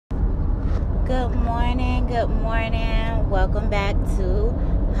Good morning. Welcome back to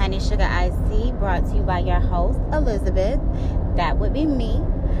Honey Sugar Iced Tea, brought to you by your host, Elizabeth. That would be me.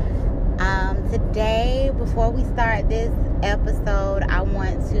 Today, before we start this episode, I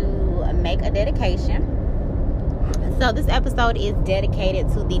want to make a dedication. So this episode is dedicated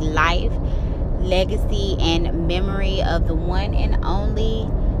to the life, legacy, and memory of the one and only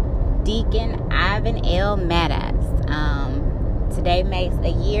Deacon Ivan L. Maddox. Today makes a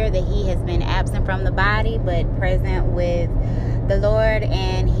year that he has been absent from the body, but present with the Lord,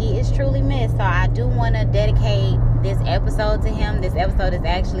 and he is truly missed. So I do want to dedicate this episode to him. This episode is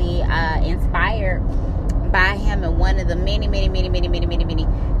actually inspired by him and one of the many things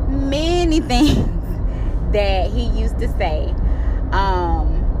that he used to say.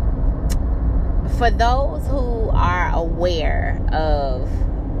 For those who are aware of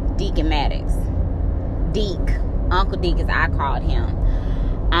Deacon Maddox, Uncle Deke, as I called him,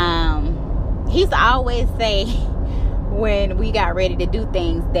 he used to always say when we got ready to do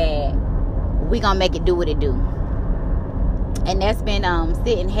things that we gonna make it do what it do. And that's been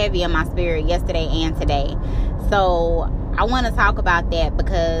sitting heavy in my spirit yesterday and today. So I want to talk about that,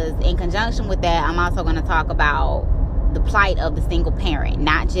 because in conjunction with that, I'm also going to talk about the plight of the single parent,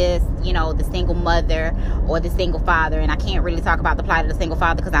 not just, the single mother or the single father. And I can't really talk about the plight of the single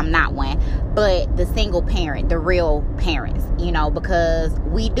father because I'm not one, but the single parent, the real parents, because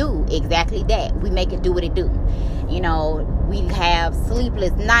we do exactly that. We make it do what it do. We have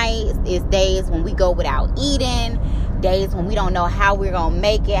sleepless nights. It's days when we go without eating, days when we don't know how we're going to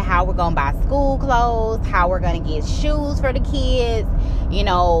make it, how we're going to buy school clothes, how we're going to get shoes for the kids,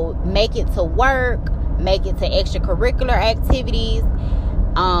 make it to work, make it to extracurricular activities,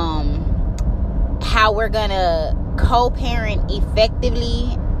 how we're gonna co-parent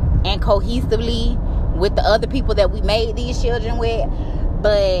effectively and cohesively with the other people that we made these children with.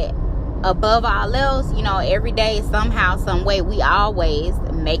 But above all else, every day, somehow, some way, we always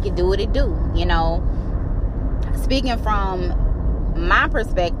make it do what it do. Speaking from my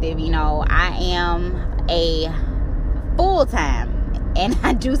perspective, I am a full-time, and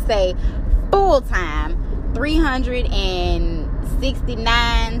I do say full-time,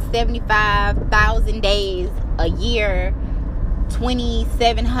 375,000 days a year,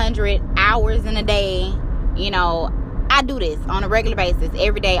 2,700 hours in a day. I do this on a regular basis,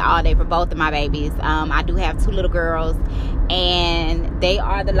 every day, all day, for both of my babies. I do have 2 little girls, and they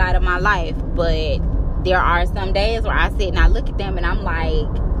are the light of my life. But there are some days where I sit and I look at them and I'm like,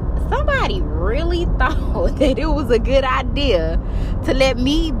 somebody really thought that it was a good idea to let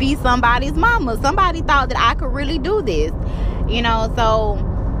me be somebody's mama. Somebody thought that I could really do this, so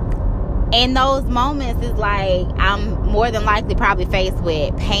in those moments, it's like I'm more than likely probably faced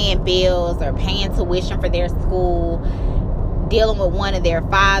with paying bills or paying tuition for their school, dealing with one of their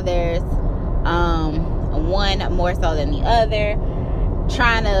fathers, one more so than the other,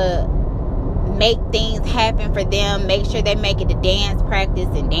 trying to make things happen for them, make sure they make it to dance practice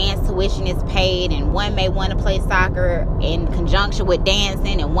and dance tuition is paid, and one may want to play soccer in conjunction with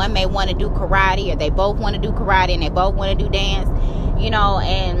dancing, and one may want to do karate, or they both want to do karate and they both want to do dance,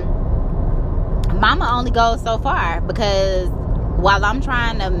 and mama only goes so far, because while I'm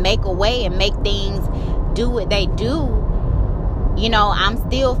trying to make a way and make things do what they do, I'm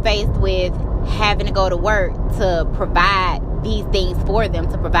still faced with having to go to work to provide these things for them,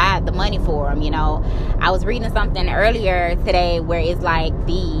 to provide the money for them. I was reading something earlier today where it's like,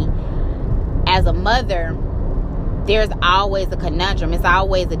 as a mother, there's always a conundrum. It's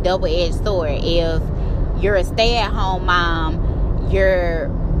always a double-edged sword. If you're a stay-at-home mom, you're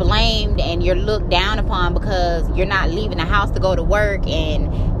blamed and you're looked down upon because you're not leaving the house to go to work,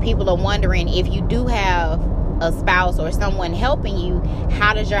 and people are wondering, if you do have a spouse or someone helping you,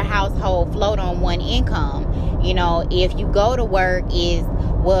 how does your household float on one income? If you go to work,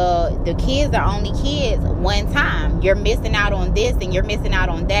 the kids are only kids one time. You're missing out on this and you're missing out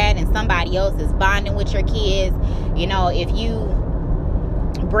on that, and somebody else is bonding with your kids. If you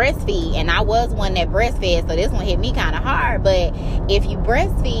breastfeed, and I was one that breastfed, so this one hit me kind of hard, but if you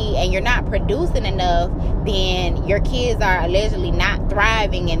breastfeed and you're not producing enough, then your kids are allegedly not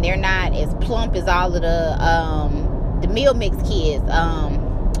thriving, and they're not as plump as all of the meal mix kids.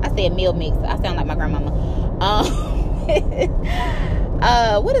 I said meal mix, I sound like my grandmama.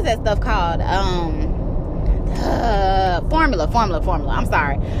 What is that stuff called? Formula. I'm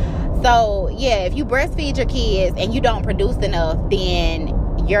sorry. So yeah, if you breastfeed your kids and you don't produce enough, then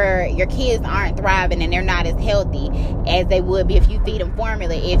your kids aren't thriving and they're not as healthy as they would be if you feed them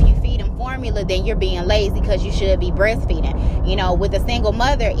formula. If you feed them formula, then you're being lazy because you should be breastfeeding. With a single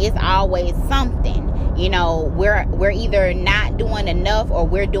mother, it's always something. You know, we're either not doing enough or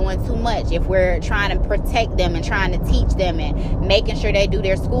we're doing too much. If we're trying to protect them and trying to teach them and making sure they do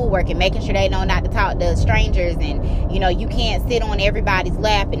their schoolwork and making sure they know not to talk to strangers, and, you know, you can't sit on everybody's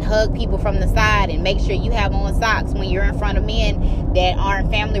lap and hug people from the side, and make sure you have on socks when you're in front of men that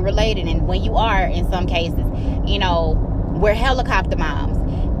aren't family related, and when you are in some cases, you know, we're helicopter moms.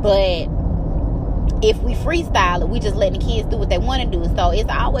 But if we freestyle it, we just letting the kids do what they want to do. So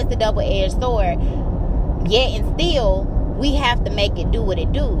it's always the double-edged sword. Yet and still, we have to make it do what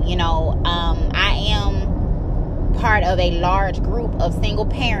it do. You know, I am part of a large group of single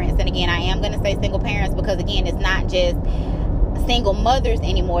parents. And again, I am going to say single parents because, again, it's not just single mothers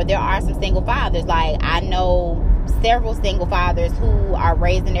anymore. There are some single fathers. Like, I know several single fathers who are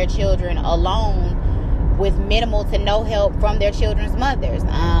raising their children alone with minimal to no help from their children's mothers.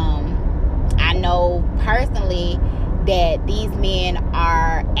 I know personally that these men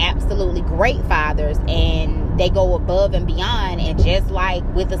are absolutely great fathers, and they go above and beyond. And just like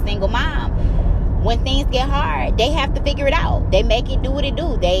with a single mom, when things get hard, they have to figure it out. They make it do what it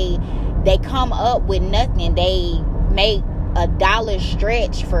do. They come up with nothing. They make $1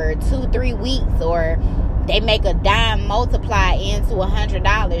 stretch for 2-3 weeks, or they make a dime multiply into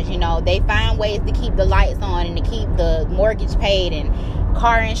 $100. You know, they find ways to keep the lights on and to keep the mortgage paid and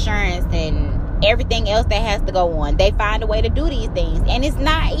car insurance and everything else that has to go on. They find a way to do these things, and it's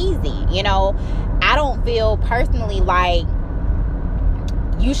not easy. You know, I don't feel personally like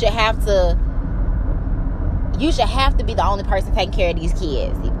you should have to be the only person taking care of these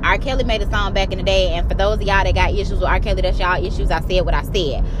kids. R. Kelly made a song back in the day, and for those of y'all that got issues with R. Kelly, that's y'all issues. I said what I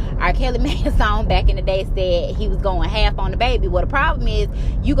said. R. Kelly made a song back in the day, said he was going half on the baby. Well, the problem is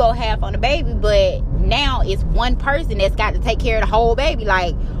you go half on the baby, but now it's one person that's got to take care of the whole baby.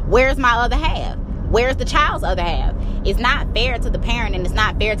 Like, where's my other half? Where's the child's other half? It's not fair to the parent, and it's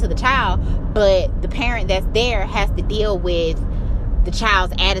not fair to the child, but the parent that's there has to deal with the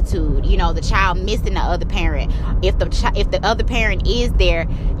child's attitude, you know, the child missing the other parent. If the other parent is there,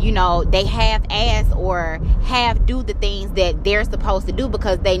 you know, they half-ass or half-do the things that they're supposed to do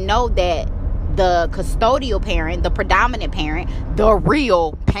because they know that the custodial parent, the predominant parent, the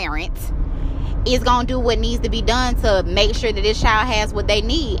real parent, is going to do what needs to be done to make sure that this child has what they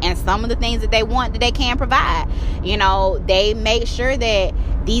need. And some of the things that they want that they can't provide, you know, they make sure that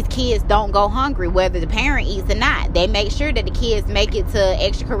these kids don't go hungry, whether the parent eats or not. They make sure that the kids make it to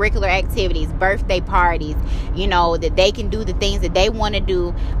extracurricular activities, birthday parties, you know, that they can do the things that they want to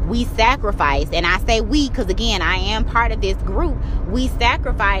do. We sacrifice, and I say we because, again, I am part of this group. We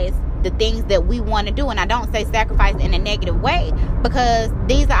sacrifice the things that we want to do, and I don't say sacrifice in a negative way, because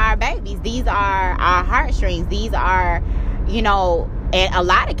these are our babies. These are our heartstrings. These are, you know, in a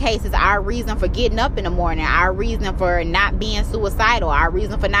lot of cases, our reason for getting up in the morning, our reason for not being suicidal, our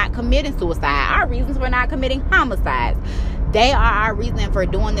reason for not committing suicide, our reasons for not committing homicides. They are our reason for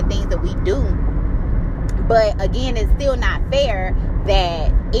doing the things that we do. But again, it's still not fair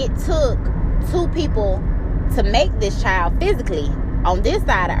that it took 2 people to make this child physically on this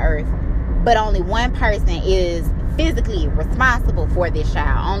side of earth, but only one person is physically responsible for this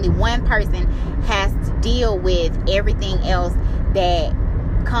child. Only one person has to deal with everything else that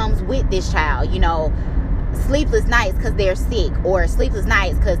comes with this child. You know, sleepless nights because they're sick, or sleepless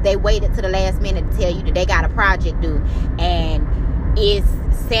nights because they waited to the last minute to tell you that they got a project due and it's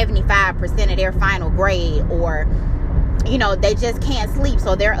 75% of their final grade, or, you know, they just can't sleep,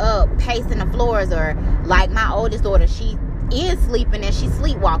 so they're up pacing the floors. Or like my oldest daughter, she is sleeping and she's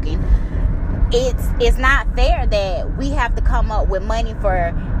sleepwalking. It's not fair that we have to come up with money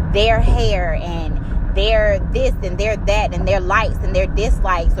for their hair and their this and their that and their likes and their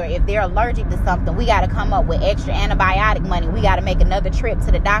dislikes. Or if they're allergic to something, we got to come up with extra antibiotic money. We got to make another trip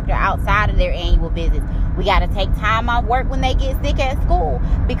to the doctor outside of their annual visits. We got to take time off work when they get sick at school,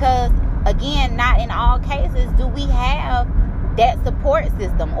 because again, not in all cases do we have that support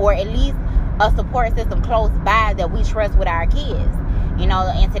system, or at least a support system close by that we trust with our kids. You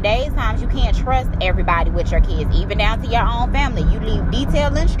know, in today's times, you can't trust everybody with your kids, even down to your own family. You leave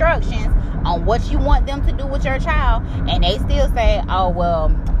detailed instructions on what you want them to do with your child, and they still say, oh, well,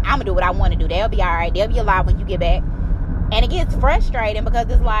 I'm going to do what I want to do. They'll be all right. They'll be alive when you get back. And it gets frustrating, because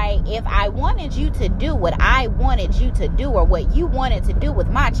it's like, if I wanted you to do what I wanted you to do, or what you wanted to do with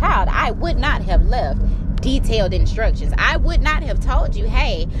my child, I would not have left detailed instructions. I would not have told you,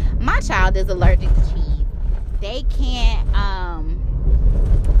 hey, my child is allergic to cheese. They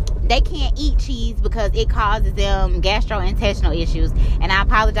can't eat cheese because it causes them gastrointestinal issues. And I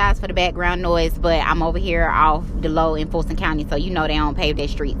apologize for the background noise, but I'm over here off the low in Fulton County, so you know they don't pave their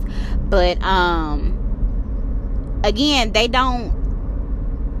streets. But again, they don't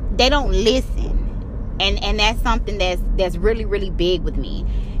listen. And that's something that's really, really big with me.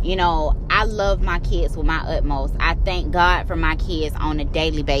 You know, I love my kids with my utmost. I thank God for my kids on a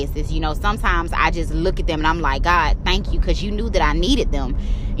daily basis. You know, sometimes I just look at them and I'm like, God, thank you, because you knew that I needed them.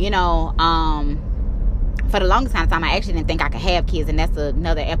 You know, for the longest time, I actually didn't think I could have kids, and that's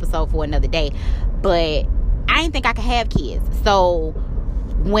another episode for another day. But I didn't think I could have kids. So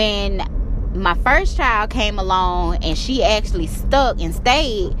when my first child came along and she actually stuck and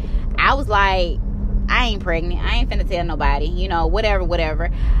stayed, I was like, I ain't pregnant. I ain't finna tell nobody, you know, whatever.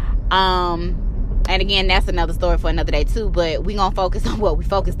 And again, that's another story for another day too, but we gonna focus on what we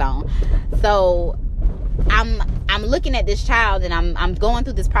focused on. So I'm looking at this child, and I'm going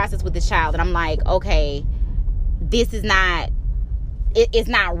through this process with this child, and I'm like, okay, this is not, it's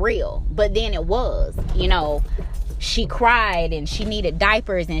not real. But then it was, you know, she cried and she needed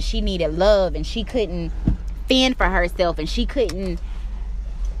diapers and she needed love, and she couldn't fend for herself, and she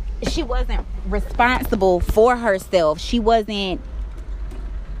wasn't responsible for herself. She wasn't,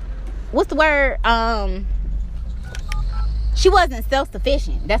 what's the word? She wasn't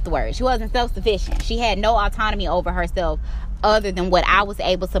self-sufficient. That's the word. She wasn't self-sufficient. She had no autonomy over herself other than what I was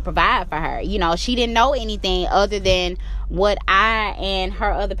able to provide for her. You know, she didn't know anything other than what I and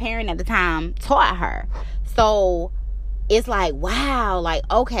her other parent at the time taught her. So it's like, wow, like,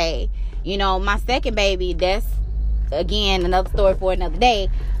 okay, you know, my second baby, that's, again, another story for another day.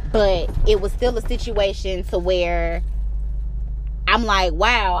 But it was still a situation to where I'm like,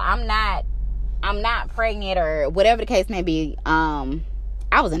 wow, I'm not pregnant, or whatever the case may be. I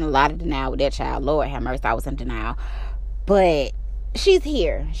was in a lot of denial with that child. Lord have mercy, I was in denial. But she's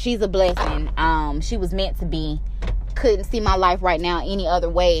here. She's a blessing. She was meant to be. Couldn't see my life right now any other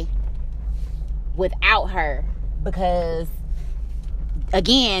way without her, because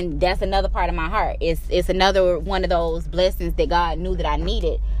again, that's another part of my heart. It's another one of those blessings that God knew that I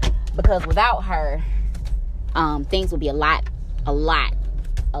needed, because without her, things would be a lot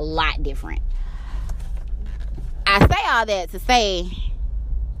different. I say all that to say,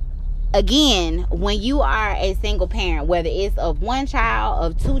 again, when you are a single parent, whether it's of one child,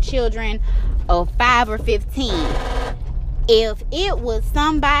 of two children, of 5 or 15, if it was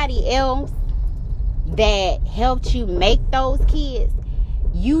somebody else that helped you make those kids,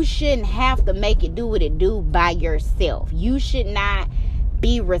 you shouldn't have to make it do what it do by yourself. You should not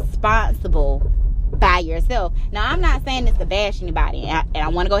be responsible by yourself. Now, I'm not saying this to bash anybody, and I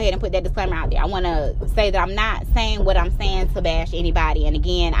want to go ahead and put that disclaimer out there. I want to say that I'm not saying what I'm saying to bash anybody. And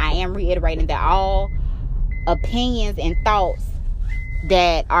again, I am reiterating that all opinions and thoughts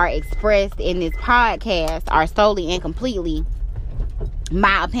that are expressed in this podcast are solely and completely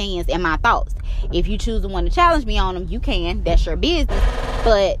my opinions and my thoughts. If you choose to want to challenge me on them, you can. That's your business.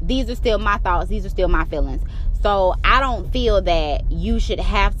 But these are still my thoughts. These are still my feelings. So I don't feel that you should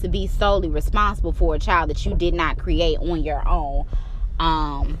have to be solely responsible for a child that you did not create on your own.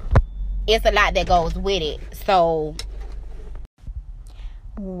 It's a lot that goes with it. So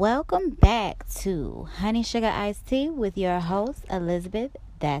welcome back to Honey Sugar Iced Tea with your host, Elizabeth.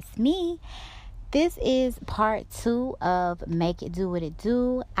 That's me. This is part 2 of Make It Do What It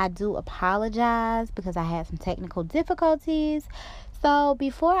Do. I do apologize because I had some technical difficulties. So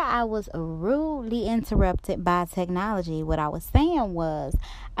before I was rudely interrupted by technology, what I was saying was,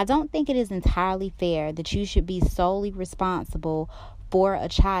 I don't think it is entirely fair that you should be solely responsible for a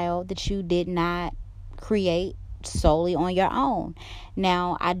child that you did not create solely on your own.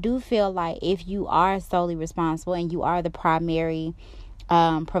 Now, I do feel like if you are solely responsible and you are the primary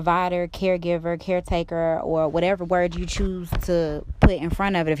provider, caregiver, caretaker, or whatever word you choose to put in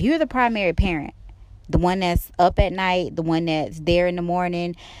front of it, if you're the primary parent, the one that's up at night, the one that's there in the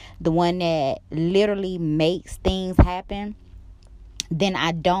morning, the one that literally makes things happen, then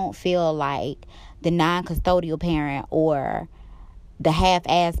I don't feel like the non-custodial parent or the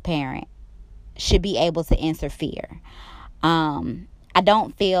half-ass parent should be able to interfere. I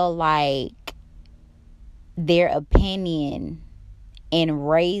don't feel like their opinion in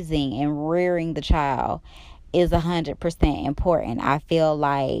raising and rearing the child is 100% important. I feel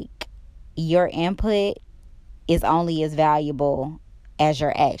like your input is only as valuable as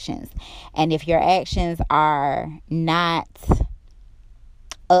your actions. And if your actions are not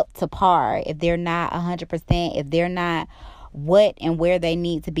up to par, if they're not 100%, if they're not what and where they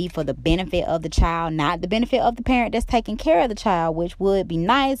need to be for the benefit of the child, not the benefit of the parent that's taking care of the child, which would be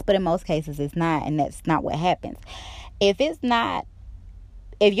nice, but in most cases it's not, and that's not what happens. If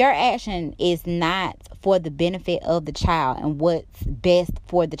your action is not for the benefit of the child and what's best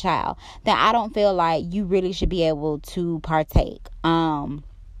for the child, then I don't feel like you really should be able to partake.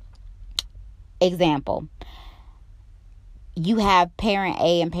 Example, you have parent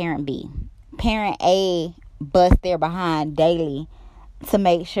A and parent B. Parent A busts their behind daily to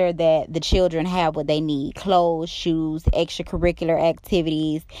make sure that the children have what they need: clothes, shoes, extracurricular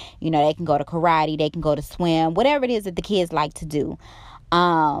activities. They can go to karate, they can go to swim, whatever it is that the kids like to do.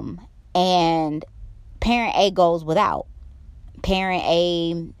 And parent A goes without. Parent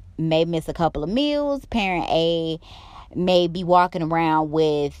A may miss a couple of meals. Parent A may be walking around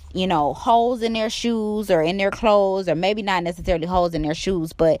with, holes in their shoes or in their clothes, or maybe not necessarily holes in their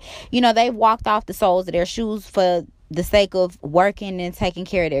shoes, but, they've walked off the soles of their shoes for the sake of working and taking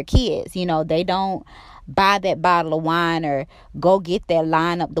care of their kids. They don't buy that bottle of wine or go get that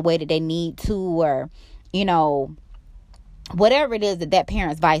lineup the way that they need to, or, whatever it is that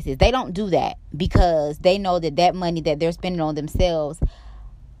parent's vice is. They don't do that because they know that money that they're spending on themselves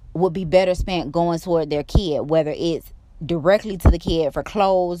would be better spent going toward their kid, whether it's directly to the kid for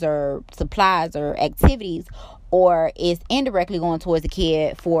clothes or supplies or activities, or it's indirectly going towards the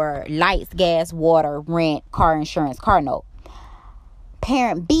kid for lights, gas, water, rent, car insurance, car note.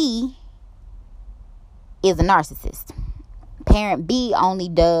 Parent B is a narcissist. Parent B only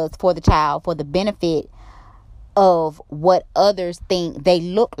does for the child for the benefit of what others think they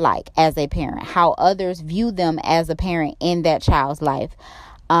look like as a parent, how others view them as a parent in that child's life.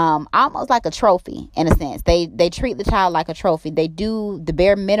 Almost like a trophy in a sense. They treat the child like a trophy. They do the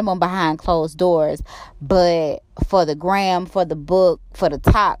bare minimum behind closed doors, but for the gram, for the book, for the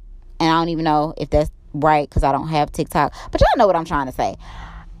talk, and I don't even know if that's right because I don't have TikTok, but y'all know what I'm trying to say.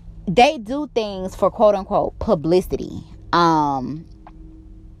 They do things for quote unquote publicity.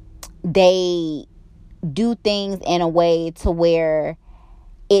 They do things in a way to where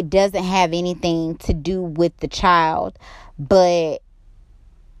it doesn't have anything to do with the child, but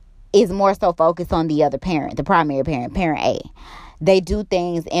is more so focused on the other parent, the primary parent, parent A. They do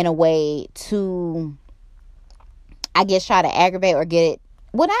things in a way to, I guess, try to aggravate or get it.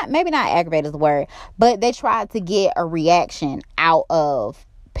 Well, maybe not aggravate is the word, but they try to get a reaction out of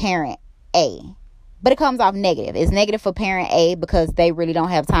parent A. But it comes off negative. It's negative for parent A because they really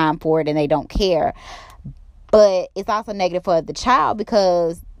don't have time for it and they don't care. But it's also negative for the child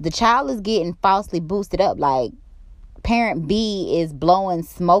because the child is getting falsely boosted up. Like, parent B is blowing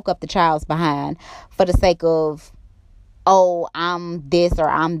smoke up the child's behind for the sake of, oh, I'm this or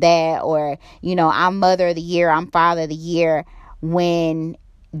I'm that, or, I'm mother of the year, I'm father of the year, when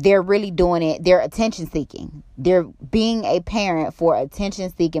they're really doing it. They're attention seeking. They're being a parent for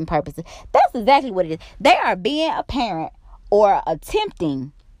attention seeking purposes. That's exactly what it is. They are being a parent or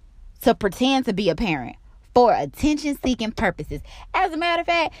attempting to pretend to be a parent for attention seeking purposes. As a matter of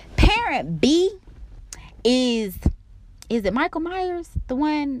fact, parent B is it Michael Myers, the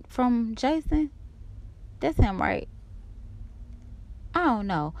one from Jason? That's him, right? I don't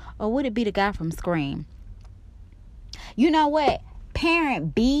know. Or would it be the guy from Scream? You know what?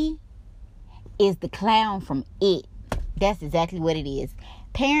 Parent B is the clown from It. That's exactly what it is.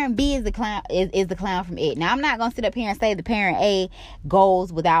 Parent B is the clown is the clown from It. Now, I'm not gonna sit up here and say the parent A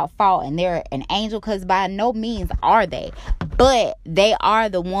goes without fault and they're an angel, because by no means are they. But they are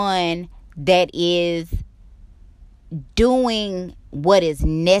the one that is doing what is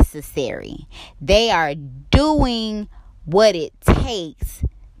necessary. They are doing what it takes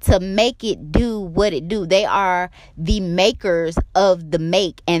to make it do what it do. They are the makers of the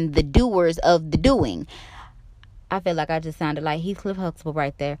make and the doers of the doing. I feel like I just sounded like Heathcliff Huxtable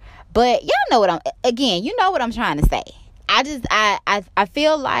right there. But y'all know what you know what I'm trying to say. I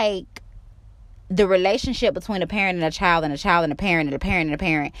feel like the relationship between a parent and a child and a child and a parent and a parent and a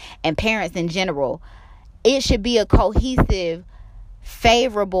parent and parents in general, it should be a cohesive,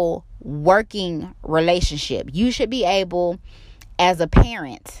 favorable, working relationship. You should be able, as a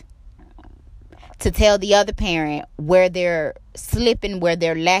parent, to tell the other parent where they're slipping, where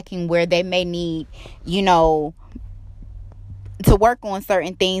they're lacking, where they may need, to work on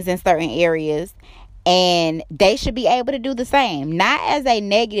certain things in certain areas. And they should be able to do the same. Not as a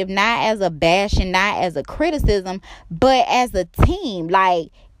negative, not as a bashing, not as a criticism, but as a team. Like,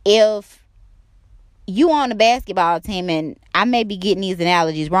 if you on a basketball team, and I may be getting these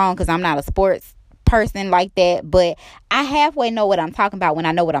analogies wrong because I'm not a sports person like that, but I halfway know what I'm talking about when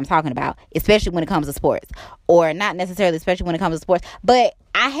I know what I'm talking about, especially when it comes to sports, or not necessarily especially when it comes to sports, but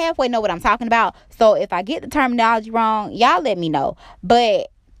I halfway know what I'm talking about. So if I get the terminology wrong, y'all let me know. But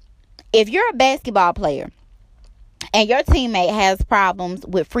if you're a basketball player and your teammate has problems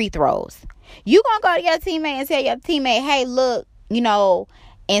with free throws, you gonna go to your teammate and tell your teammate, hey, look,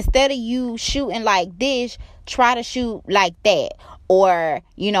 instead of you shooting like this, try to shoot like that. Or,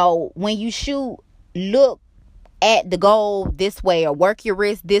 when you shoot, look at the goal this way, or work your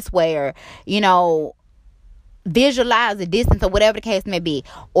wrist this way, or, visualize the distance or whatever the case may be.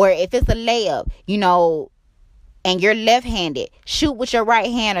 Or if it's a layup, and you're left-handed, shoot with your right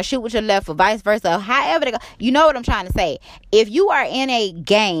hand or shoot with your left, or vice versa. However they go, you know what I'm trying to say. If you are in a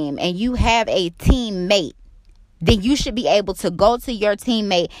game and you have a teammate, then you should be able to go to your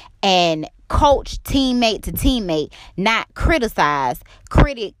teammate and coach teammate to teammate, not criticize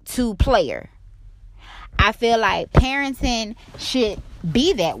critic to player. I feel like parenting should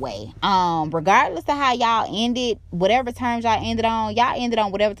be that way. Regardless of how y'all ended, whatever terms y'all ended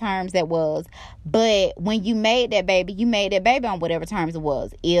on whatever terms that was. But when you made that baby on whatever terms it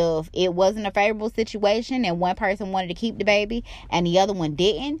was. If it wasn't a favorable situation and one person wanted to keep the baby and the other one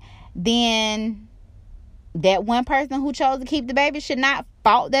didn't, then that one person who chose to keep the baby should not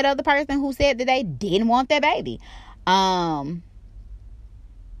fault that other person who said that they didn't want that baby. I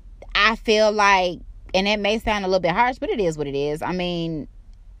feel like, and it may sound a little bit harsh, but it is what it is. I mean,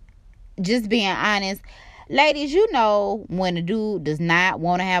 just being honest, ladies, you know when a dude does not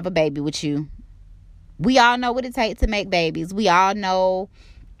want to have a baby with you. We all know what it takes to make babies. We all know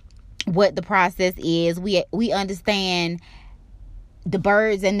what the process is. We understand the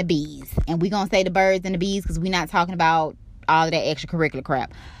birds and the bees. And we're going to say the birds and the bees because we're not talking about all of that extracurricular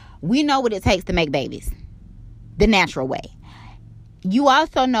crap. We know what it takes to make babies the natural way. You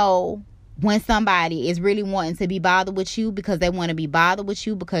also know when somebody is really wanting to be bothered with you because they want to be bothered with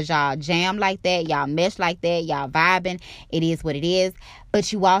you because y'all jam like that, y'all mesh like that, y'all vibing. It is what it is.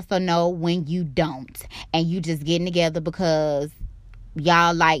 But you also know when you don't. And you just getting together because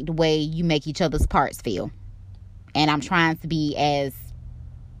y'all like the way you make each other's parts feel. And I'm trying to be as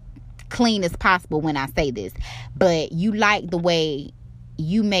clean as possible when I say this. But you like the way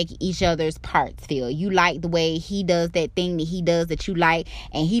you make each other's parts feel. You like the way he does that thing that he does that you like,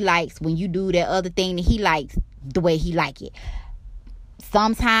 and he likes when you do that other thing that he likes the way he like it.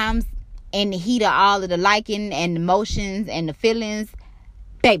 Sometimes in the heat of all of the liking and emotions and the feelings,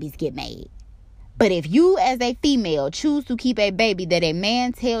 babies get made. But if you as a female choose to keep a baby that a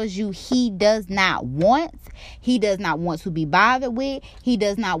man tells you he does not want to be bothered with, he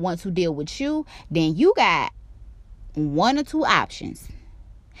does not want to deal with you, then you got one or two options.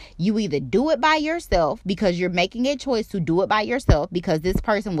 You either do it by yourself because you're making a choice to do it by yourself because this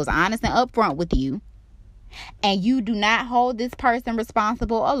person was honest and upfront with you and you do not hold this person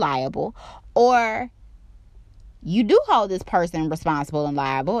responsible or liable, or you do hold this person responsible and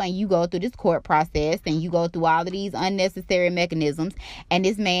liable and you go through this court process and you go through all of these unnecessary mechanisms and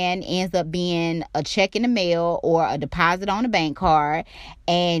this man ends up being a check in the mail or a deposit on a bank card,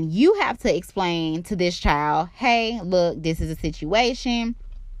 and you have to explain to this child, hey, look, this is a situation.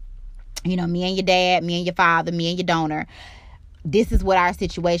 Me and your dad, me and your father, me and your donor, this is what our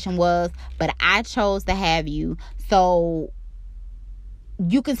situation was, but I chose to have you. So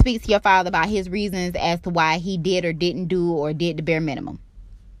you can speak to your father about his reasons as to why he did or didn't do or did the bare minimum.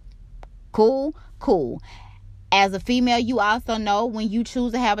 Cool. As a female, you also know when you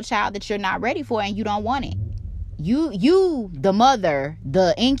choose to have a child that you're not ready for and you don't want it. You, the mother,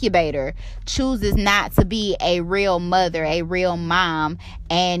 the incubator, chooses not to be a real mother, a real mom,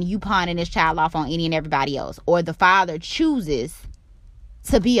 and you pawning this child off on any and everybody else. Or the father chooses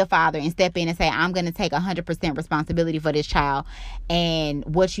to be a father and step in and say, I'm going to take 100% responsibility for this child, and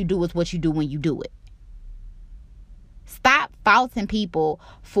what you do is what you do when you do it. Stop faulting people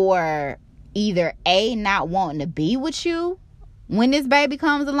for either A, not wanting to be with you when this baby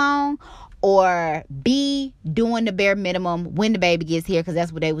comes along, or B, doing the bare minimum when the baby gets here because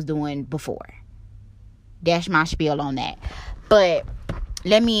that's what they was doing before. That's my spiel on that. But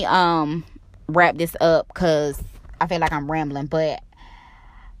let me wrap this up because I feel like I'm rambling. But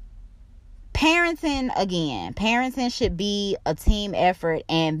parenting should be a team effort,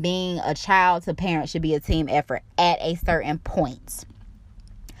 and being a child to parent should be a team effort at a certain point.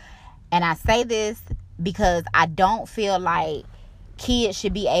 And I say this because I don't feel like kids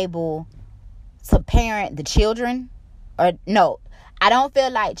should be able to parent the children. I don't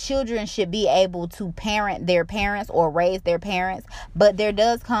feel like children should be able to parent their parents or raise their parents. But there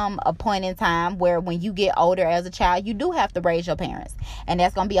does come a point in time where when you get older as a child, you do have to raise your parents. And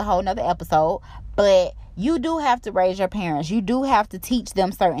that's going to be a whole nother episode. But you do have to raise your parents. You do have to teach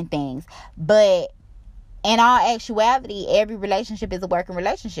them certain things. But in all actuality, every relationship is a working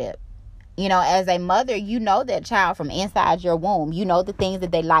relationship. As a mother, you know that child from inside your womb. You know the things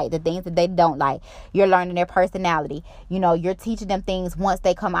that they like, the things that they don't like. You're learning their personality. You're teaching them things once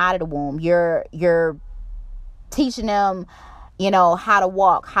they come out of the womb. You're teaching them, how to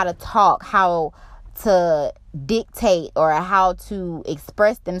walk, how to talk, how to dictate, or how to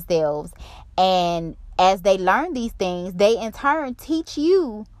express themselves. And as they learn these things, they in turn teach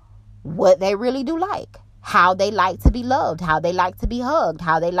you what they really do like. how they like to be loved, how they like to be hugged,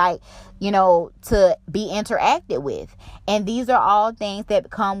 how they like, to be interacted with. And these are all things that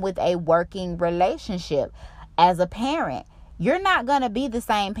come with a working relationship. As a parent, you're not going to be the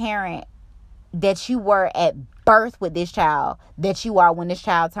same parent that you were at birth with this child that you are when this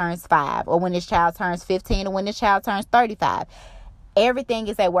child turns 5, or when this child turns 15, or when this child turns 35. Everything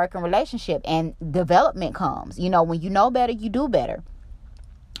is a working relationship, and development comes. When you know better, you do better.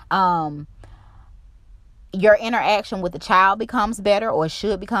 Your interaction with the child becomes better, or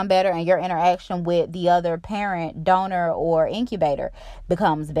should become better, and your interaction with the other parent, donor, or incubator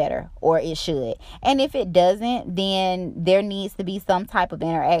becomes better, or it should. And if it doesn't, then there needs to be some type of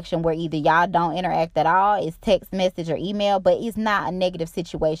interaction where either y'all don't interact at all, it's text message or email, but it's not a negative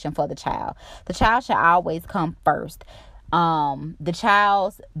situation for the child. The child should always come first. The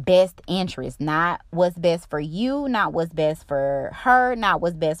child's best interest, not what's best for you, not what's best for her, not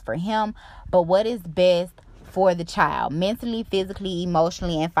what's best for him, but what is best for the child, mentally, physically,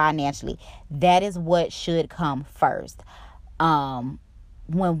 emotionally, and financially. That is what should come first. When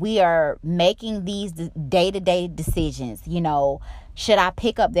we are making these day-to-day decisions, should I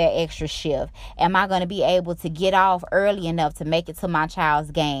pick up that extra shift? Am I going to be able to get off early enough to make it to my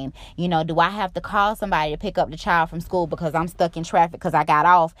child's game? Do I have to call somebody to pick up the child from school because I'm stuck in traffic because I got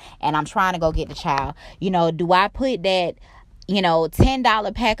off and I'm trying to go get the child? Do I put that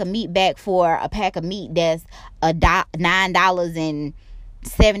 $10 pack of meat back for a pack of meat that's $9.75?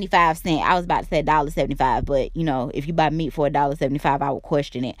 I was about to say $1.75, but if you buy meat for $1.75, I would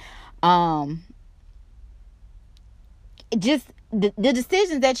question it. Just the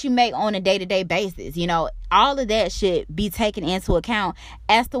decisions that you make on a day-to-day basis, all of that should be taken into account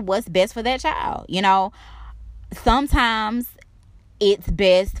as to what's best for that child. Sometimes it's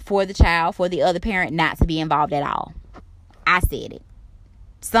best for the child, for the other parent, not to be involved at all. I said it.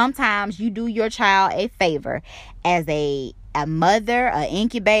 Sometimes you do your child a favor as a mother, an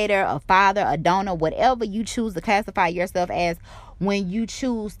incubator, a father, a donor, whatever you choose to classify yourself as, when you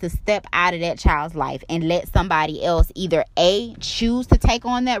choose to step out of that child's life and let somebody else either A, choose to take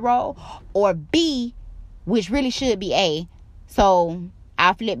on that role, or B, which really should be A. So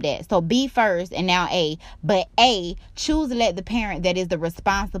I flip that. So B first and now A. But A, choose to let the parent that is the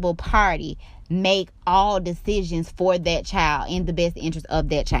responsible party make all decisions for that child in the best interest of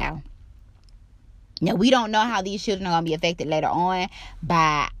that child. Now, we don't know how these children are going to be affected later on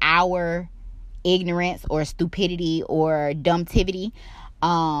by our ignorance or stupidity or dumbtivity.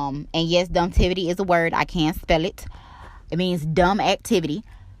 And yes, dumbtivity is a word. I can't spell it. It means dumb activity.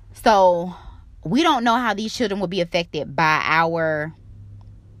 So we don't know how these children will be affected by our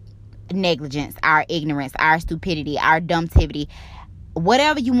negligence, our ignorance, our stupidity, our dumbtivity,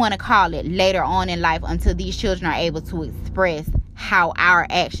 whatever you want to call it, later on in life, until these children are able to express how our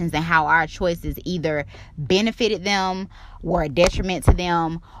actions and how our choices either benefited them, were a detriment to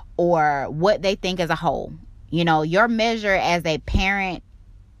them, or what they think as a whole. Your measure as a parent,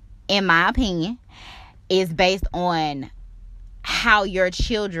 in my opinion, is based on how your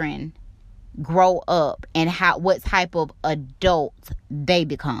children grow up and what type of adult they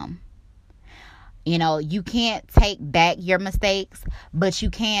become. You can't take back your mistakes, but you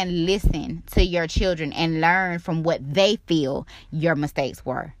can listen to your children and learn from what they feel your mistakes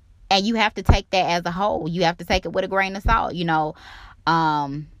were. And you have to take that as a whole. You have to take it with a grain of salt.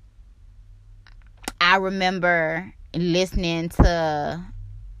 I remember listening to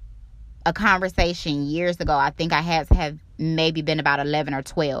a conversation years ago. I think I had to have maybe been about 11 or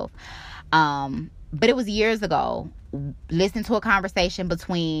 12. But it was years ago. Listening to a conversation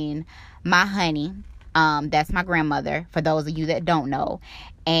between my honey, that's my grandmother, for those of you that don't know,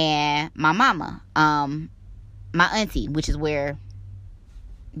 and my mama, my auntie, which is where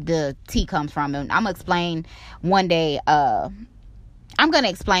the tea comes from. And I'm going to explain one day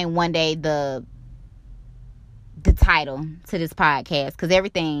the title to this podcast, because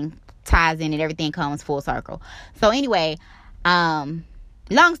everything ties in and everything comes full circle. So anyway, long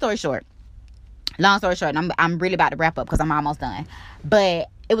story short, and I'm really about to wrap up because I'm almost done. But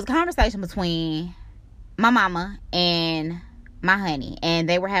it was a conversation between my mama and my honey, and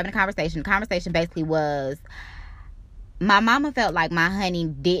they were having a conversation. The conversation basically was, my mama felt like my honey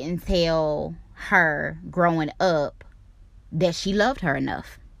didn't tell her growing up that she loved her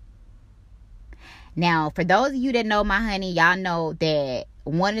enough. Now, for those of you that know my honey, y'all know that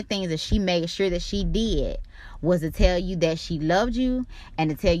one of the things that she made sure that she did was to tell you that she loved you and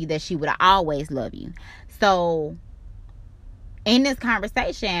to tell you that she would always love you. So in this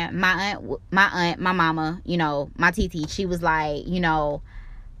conversation, my aunt, my mama, my TT, she was like,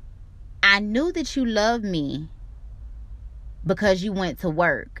 I knew that you loved me because you went to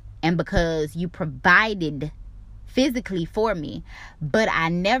work and because you provided physically for me, but I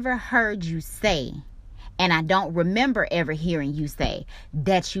never heard you say, and I don't remember ever hearing you say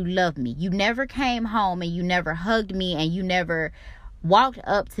that you love me. You never came home and you never hugged me, and you never walked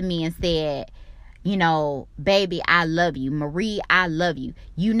up to me and said, you know, baby, I love you. Marie, I love you.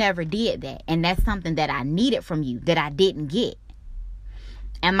 You never did that. And that's something that I needed from you that I didn't get.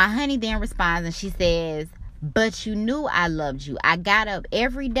 And my honey then responds and she says, but you knew I loved you. I got up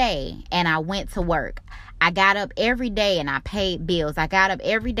every day and I went to work. I got up every day and I paid bills. I got up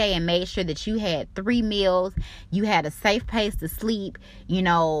every day and made sure that you had 3 meals. You had a safe place to sleep. You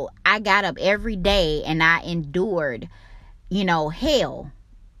know, I got up every day and I endured, you know, hell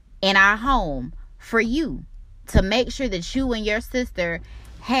in our home for you, to make sure that you and your sister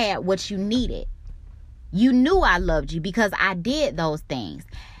had what you needed. You knew I loved you because I did those things.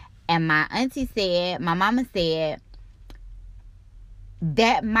 And my mama said,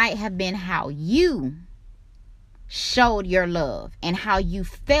 that might have been how you showed your love and how you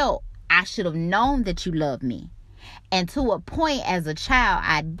felt. I should have known that you loved me. And to a point, as a child,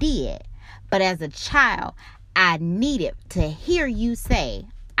 I did. But as a child, I needed to hear you say,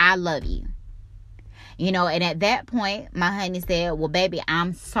 I love you. You know, and at that point, my honey said, well, baby,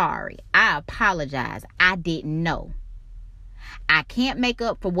 I'm sorry. I apologize. I didn't know. I can't make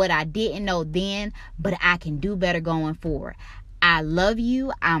up for what I didn't know then, but I can do better going forward. I love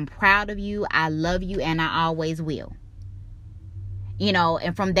you. I'm proud of you. I love you, and I always will. You know,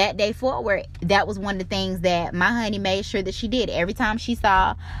 and from that day forward, that was one of the things that my honey made sure that she did. Every time she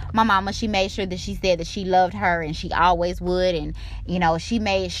saw my mama, she made sure that she said that she loved her, and she always would. And, you know, she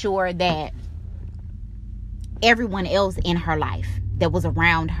made sure that everyone else in her life that was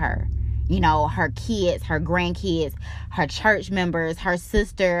around her, you know, her kids, her grandkids, her church members, her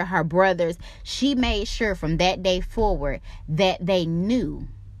sister, her brothers, she made sure from that day forward that they knew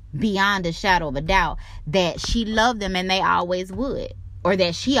beyond a shadow of a doubt that she loved them, and they always would, or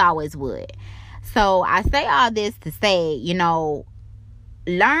that she always would. So I say all this to say, you know,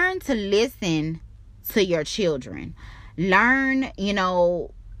 learn to listen to your children. Learn, you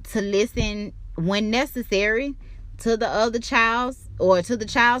know, to listen when necessary to the other child's, or to the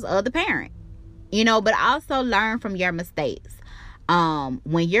child's other parent, you know, but also learn from your mistakes.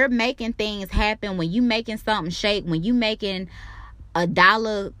 When you're making things happen, when you making something shake, when you making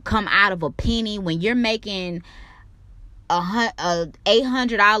 $1 come out of a penny, when you're making $800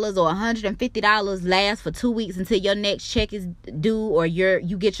 or $150 last for 2 weeks until your next check is due, or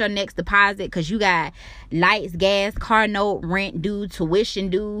you get your next deposit, because you got lights, gas, car note, rent due, tuition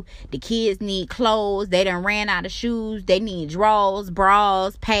due, the kids need clothes, they done ran out of shoes, they need drawers,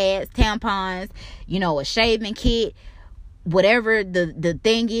 bras, pads, tampons, you know, a shaving kit, whatever the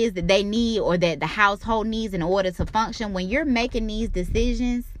thing is that they need, or that the household needs in order to function. When you're making these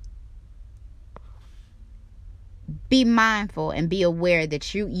decisions, be mindful and be aware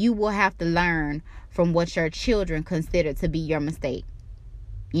that you will have to learn from what your children consider to be your mistake.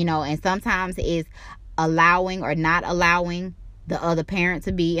 You know, and sometimes it's allowing or not allowing the other parent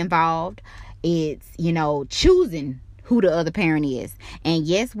to be involved. It's, you know, choosing who the other parent is. And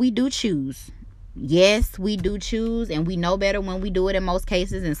yes, we do choose. Yes, we do choose, and we know better when we do it in most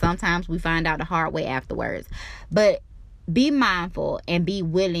cases, and sometimes we find out the hard way afterwards. But be mindful and be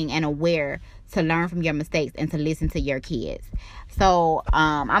willing and aware to learn from your mistakes and to listen to your kids. So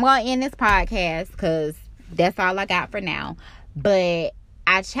I'm going to end this podcast because that's all I got for now. But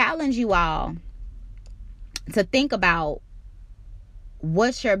I challenge you all to think about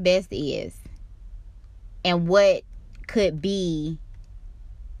what your best is and what could be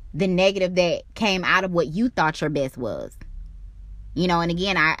the negative that came out of what you thought your best was. You know, and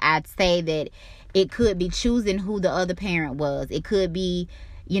again, I'd say that it could be choosing who the other parent was. It could be,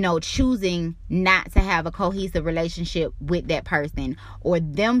 you know, choosing not to have a cohesive relationship with that person, or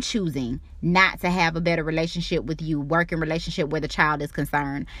them choosing not to have a better relationship with you, working relationship where the child is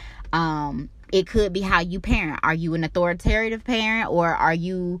concerned. It could be how you parent. Are you an authoritative parent, or are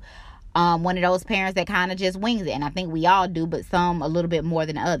you one of those parents that kind of just wings it? And I think we all do, but some a little bit more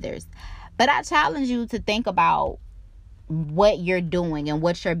than others. But I challenge you to think about what you're doing and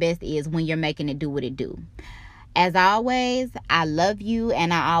what your best is when you're making it do what it do. As always, I love you,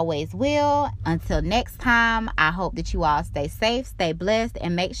 and I always will. Until next time, I hope that you all stay safe, stay blessed,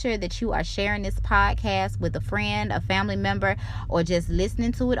 and make sure that you are sharing this podcast with a friend, a family member, or just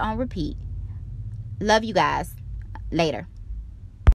listening to it on repeat. Love you guys. Later.